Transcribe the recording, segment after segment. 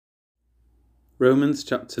Romans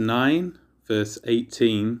chapter 9, verse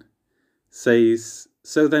 18 says,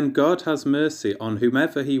 "So then God has mercy on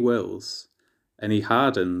whomever he wills, and he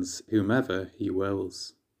hardens whomever he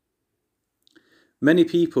wills." Many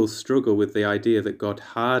people struggle with the idea that God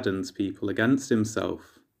hardens people against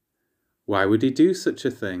himself. Why would he do such a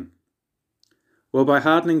thing? Well, by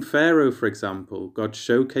hardening Pharaoh, for example, God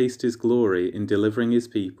showcased his glory in delivering his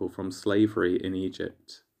people from slavery in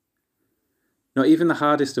Egypt. Not even the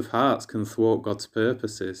hardest of hearts can thwart God's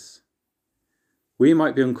purposes. We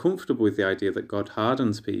might be uncomfortable with the idea that God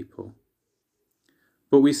hardens people,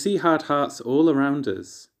 but we see hard hearts all around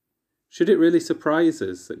us. Should it really surprise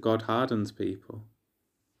us that God hardens people?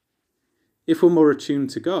 If we're more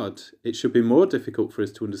attuned to God, it should be more difficult for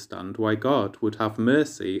us to understand why God would have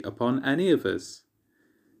mercy upon any of us.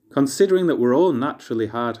 Considering that we're all naturally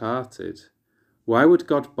hard-hearted, why would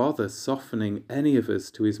God bother softening any of us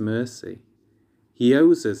to his mercy? He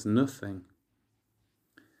owes us nothing.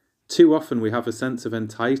 Too often we have a sense of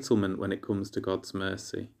entitlement when it comes to God's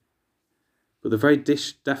mercy. But the very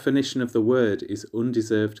definition of the word is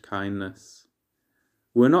undeserved kindness.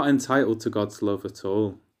 We're not entitled to God's love at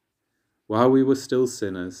all. While we were still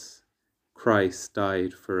sinners, Christ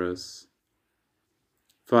died for us.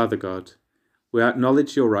 Father God, we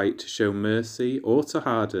acknowledge your right to show mercy or to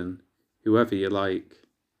harden whoever you like.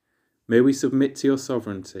 May we submit to your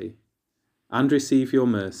sovereignty and receive your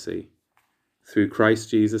mercy through Christ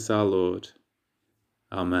Jesus our Lord.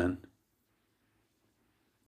 Amen.